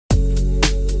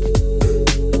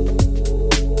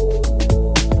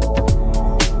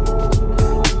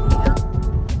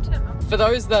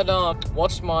those that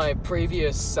watched my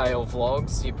previous sail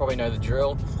vlogs, you probably know the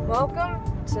drill. Welcome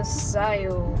to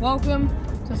sail. Welcome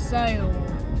to sail.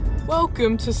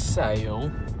 Welcome to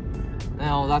sail.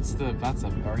 Now that's a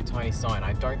very tiny sign.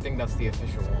 I don't think that's the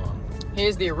official one.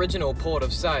 Here's the original Port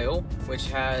of Sail,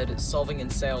 which had Solving in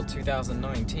Sail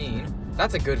 2019.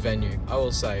 That's a good venue, I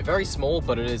will say. Very small,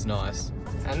 but it is nice.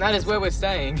 And that is where we're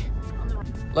staying.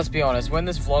 Let's be honest, when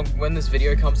this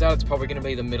video comes out, it's probably gonna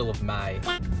be the middle of May.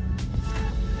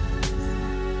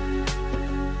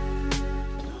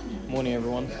 Morning,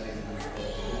 everyone.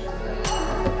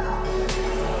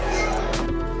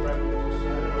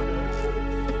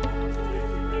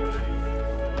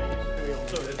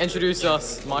 Introduce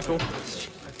us, Michael.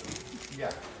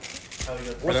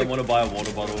 I don't want to buy a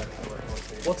water bottle.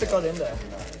 What's it got in there?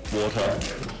 Water.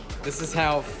 This is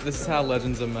how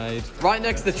legends are made. Right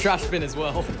next to the trash bin as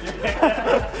well.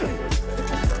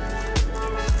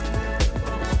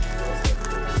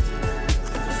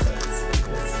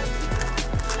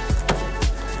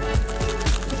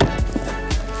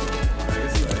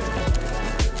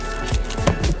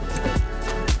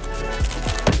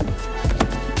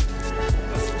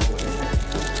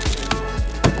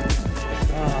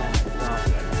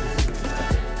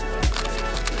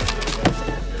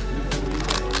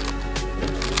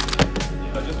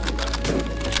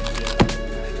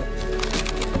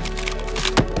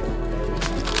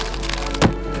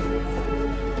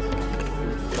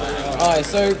 Alright,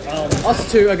 so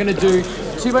us two are gonna do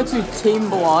 2x2 team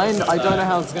blind. I don't know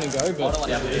how it's gonna go, but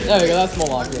there we go, that's more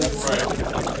likely.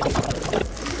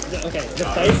 Okay, the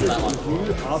face is you,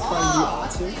 R prime, you,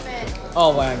 R2.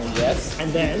 Oh, wow, yes.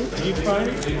 And then U prime,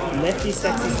 lefty,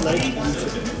 sexy, sledge, U2.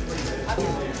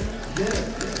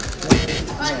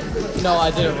 No,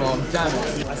 I did it wrong, damn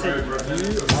it. I said U,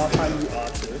 R prime, U,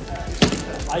 R2.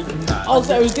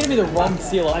 Also, it was gonna be the wrong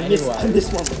seal I anyway.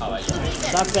 missed one.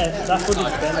 That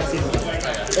footage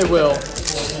benefits. It will.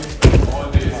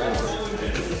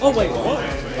 Oh wait, what?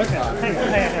 Okay, hang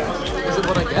on. Is it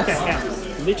what I guess? Okay, hang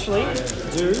on. Literally,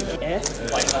 do F,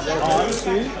 R2,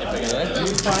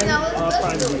 U prime, R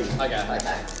prime, U.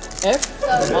 F,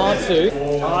 R2.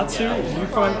 R2, U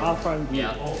prime, R prime, U.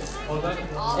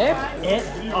 F,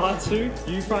 R2,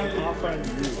 U prime, R prime, U.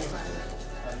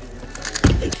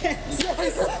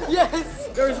 yes!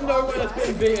 There is no way that's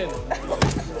been beaten.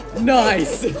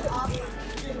 Nice!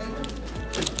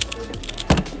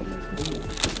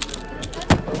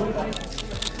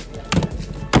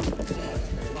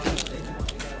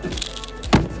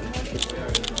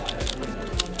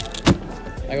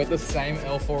 I got the same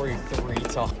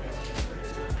L43 top.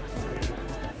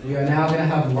 We are now going to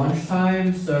have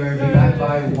lunchtime, so be back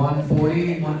by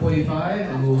 1:40, 1:45,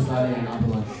 and we'll start eating after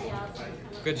lunch.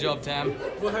 Good job, Tam.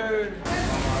 Woohoo!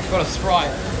 Got a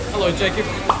Sprite. Hello, Jacob.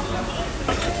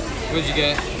 What did you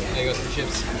get? There you got some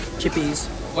chips. Chippies.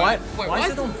 Wait, why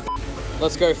is it on?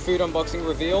 Let's go food unboxing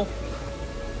reveal.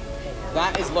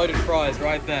 That is loaded fries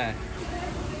right there.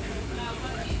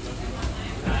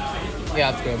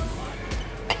 Yeah, that's good.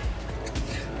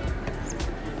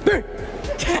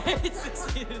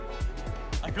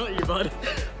 I got you, bud.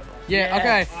 Yeah,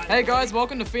 okay. Hey guys,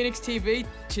 welcome to Phoenix TV.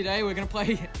 Today we're gonna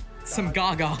play some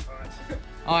Gaga.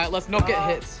 Alright, let's not get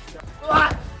hits.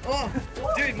 Oh,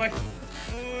 dude, my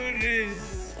food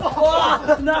is...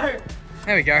 Oh, no!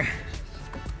 There we go.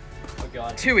 Oh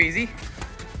god. Too easy.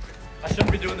 I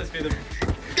shouldn't be doing this for them.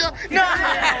 No!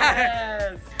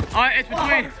 Yes!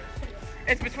 Alright,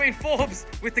 it's between Forbes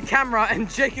with the camera and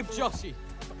Jacob Joshi.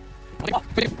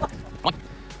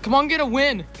 Come on, get a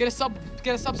win. Get a sub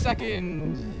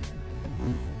second.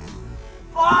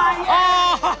 Oh,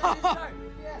 yes! Oh!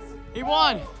 Yes! He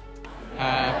won.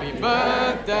 Happy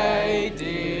birthday,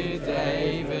 dear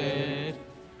David.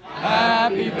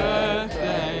 Happy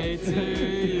birthday to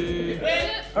you.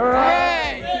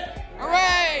 Hooray!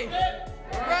 Hooray!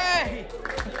 Hooray!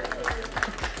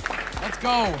 Let's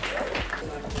go.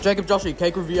 Jacob Joshi,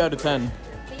 cake review out of 10.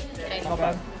 Not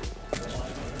bad.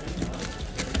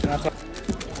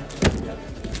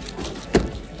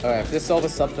 Alright, if this solve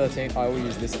is sub 13, I will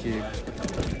use this cube.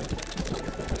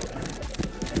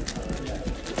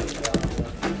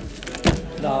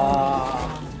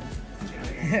 Nah.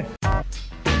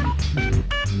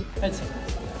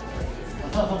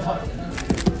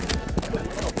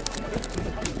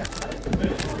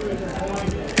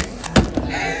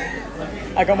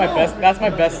 I got my best. That's my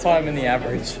best time in the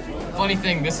average. Funny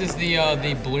thing, this is the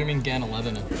Bloominggan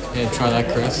 11. Yeah, try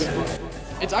that, Chris.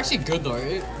 It's actually good though.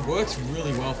 It works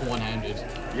really well for one-handed.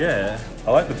 Yeah,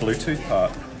 I like the Bluetooth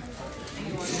part.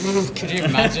 Could you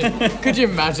imagine? Could you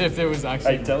imagine if there was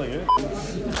actually? I tell you.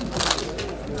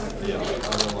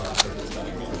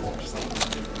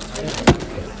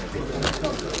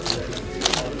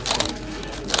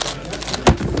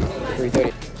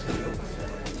 $330.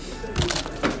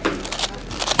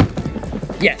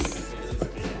 Yes.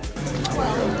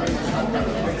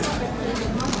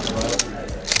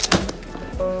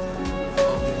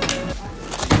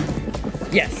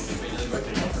 Yes.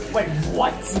 Wait,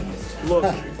 what? Look.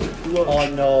 Oh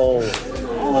no.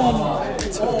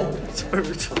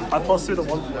 I passed through the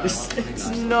 146.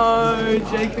 No,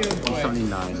 Jacob.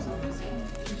 179.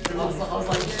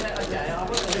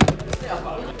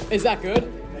 Is that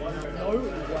good? No.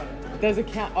 There's a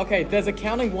count. Okay, there's a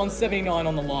counting 179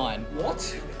 on the line.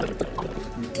 What?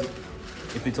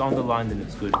 If it's on the line, then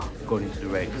it's good according to the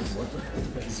race.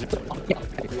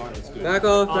 Back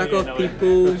off,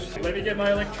 people. Let me get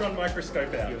my electron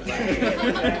microscope out.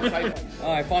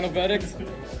 Alright, final verdict.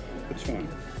 Which one?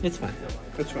 It's fine.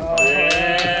 Which one?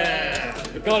 Yeah.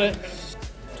 Got it.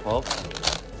 12.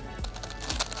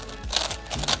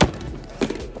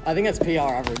 I think that's PR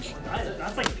average.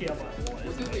 That's like PR by 4.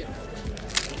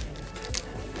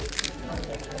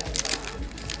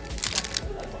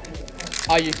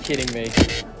 Are you kidding me?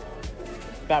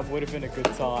 That would have been a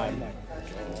good time.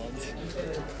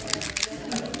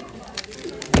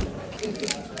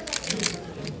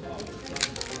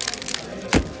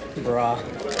 Bruh.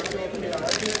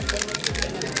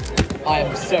 I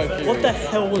am so furious. What the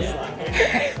hell was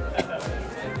that?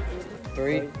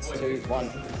 3, 2, 1.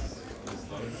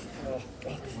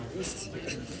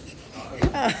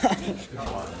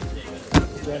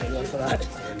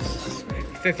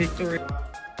 53.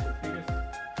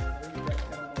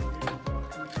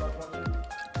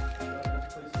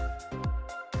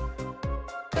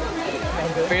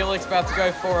 Felix about to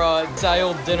go for a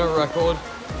Dale dinner record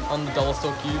on the dollar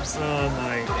store cubes. Oh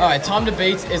my. Alright, time to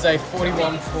beat is a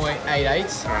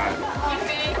 41.88. Alright.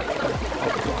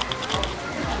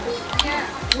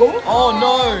 Oh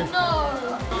no!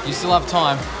 You still have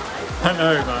time. I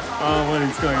know, but what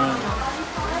is going on?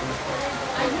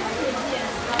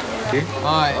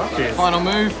 Alright, Cheers. final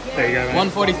move. There you go, man.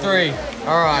 143.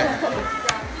 Alright.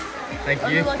 Thank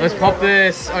you. Let's pop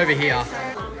this over here.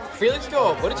 Felix,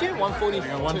 go. What did you have? 140?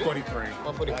 143.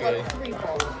 143. I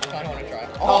don't want to try.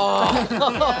 Oh.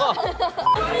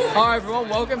 Hi everyone,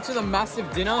 welcome to the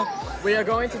massive dinner. We are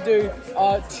going to do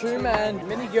a 2-man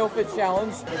mini Guildford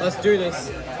challenge. Let's do this.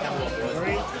 3, 2,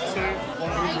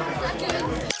 1.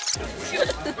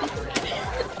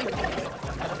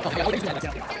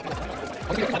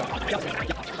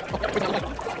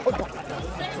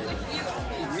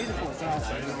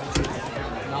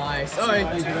 Nice.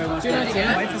 Alright,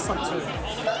 219. Wait for some too.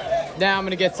 Now I'm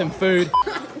gonna get some food.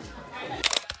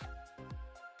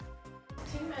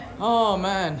 Oh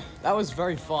man, that was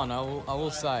very fun, I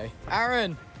will say.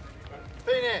 Aaron!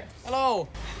 Phoenix! Hello!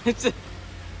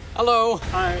 Hello!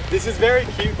 Hi. This is very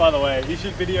cute, by the way. You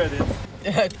should video this.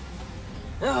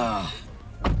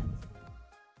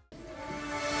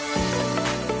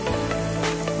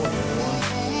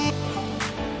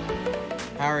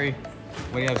 Harry,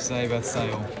 what do you have to say about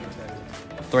Sale?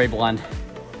 3 blind.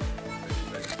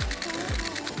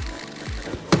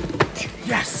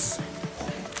 Yes!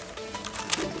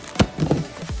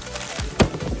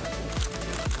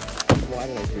 Why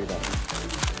did I do that?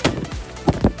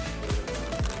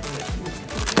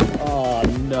 Oh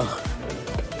no.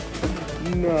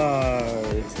 No.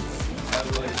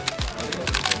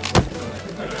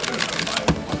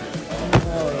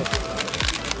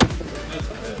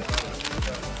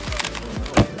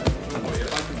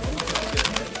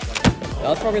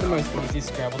 That's probably the most easy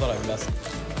scramble that I've missed.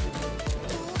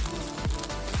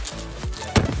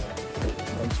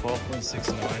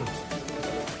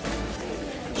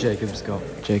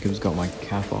 12.69. Jacob's got my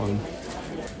cap on.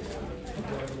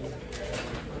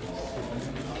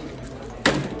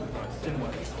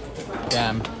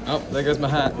 Damn. Oh, there goes my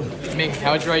hat. Mick,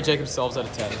 how would you rate Jacob's solves out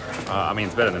of 10? I mean,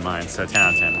 it's better than mine, so 10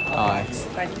 out of 10. Alright.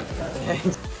 Thank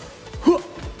you.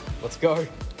 Let's go.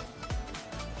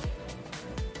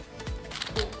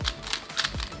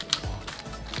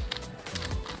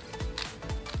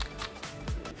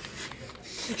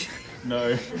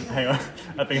 No, hang on.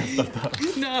 I think I stuffed up.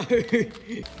 No.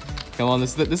 Come on,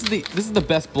 this is the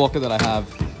best blocker that I have.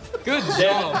 Good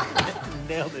job.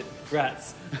 Nailed it.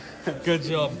 Rats. Good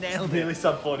job. Nailed it. Nearly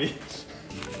sub 40.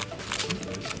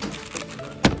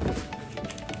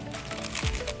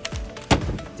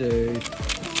 Dude.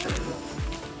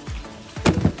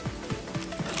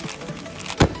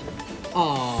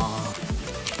 Oh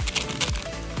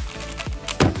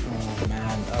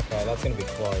man. Okay, that's gonna be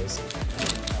close.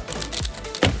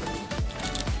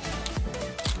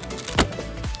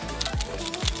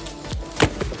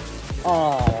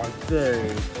 Oh,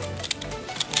 dude.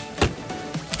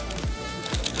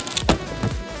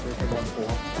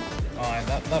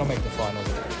 That'll make the finals.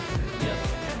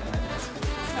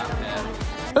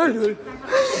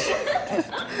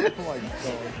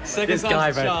 Second This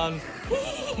guy, bro. Sean.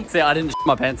 See, I didn't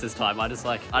my pants this time. I just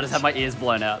had my ears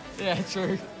blown out. Yeah,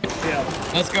 true. Yeah.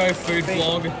 Let's go food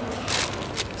vlog.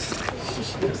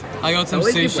 I got some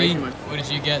sushi. What did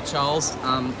you get, Charles?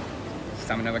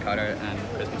 Salmon avocado and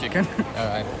crispy chicken.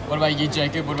 Alright. What about you,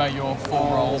 Jacob? What about your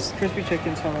 4 rolls? Crispy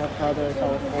chicken, salmon avocado,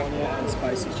 California, and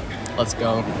spicy chicken. Let's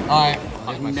go. Alright.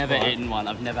 I've never eaten one.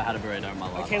 I've never had a burrito in my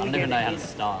life. Okay, I we don't even get know it. how to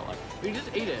start. Like, You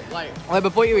just eat it. Like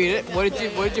before you eat it, what did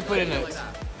you put in it?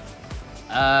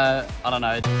 I don't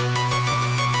know.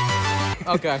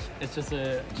 Okay. It's just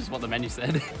what the menu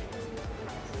said.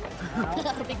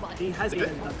 He has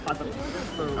eaten the pata.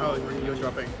 Oh, you're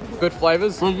dropping. Good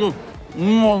flavors?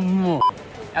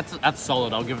 That's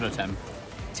solid. I'll give it a 10.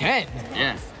 10.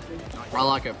 Yeah, I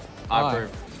like it. I Alright.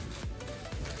 approve.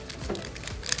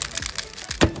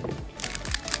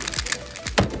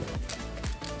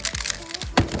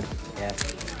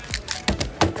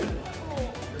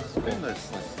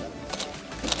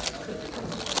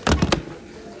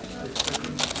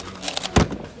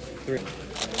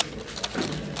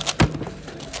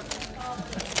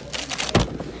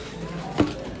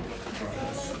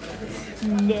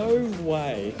 No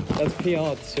way. That's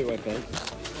PR2, I think.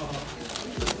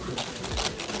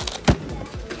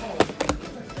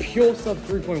 Pure sub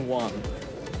 3.1.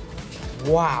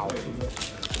 Wow.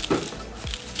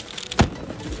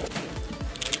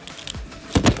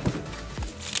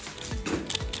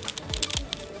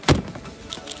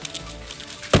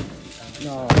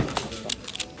 No.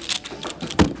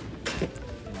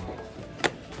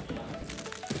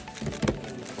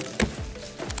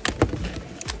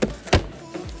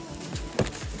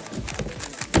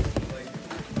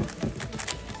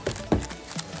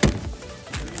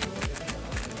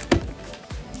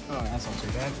 Oh, that's not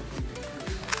too bad.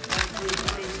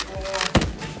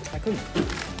 I couldn't.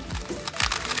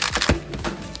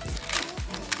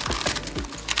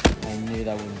 I knew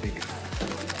that wouldn't be good.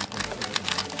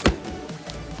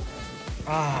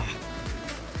 Ah.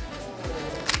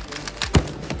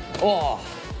 Oh.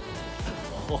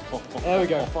 There we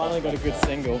go. Finally got a good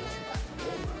single.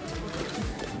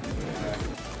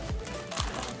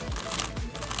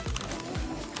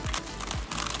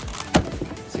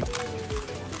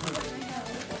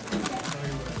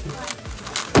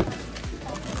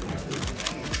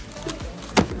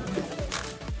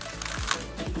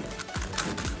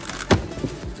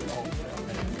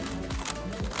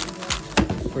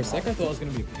 For a second, I thought it was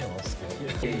going to be pills.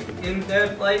 In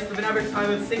third place, with an average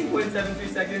time of 6.72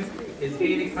 seconds, is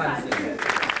Phoenix Hansen.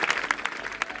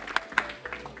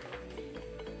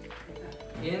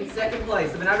 In second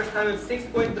place, with an average time of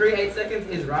 6.38 seconds,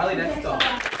 is Riley Dexter.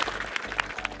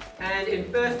 And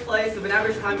in first place, with an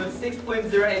average time of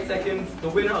 6.08 seconds, the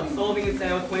winner of Solving and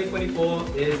Sale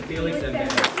 2024 is Felix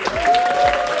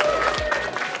Embe.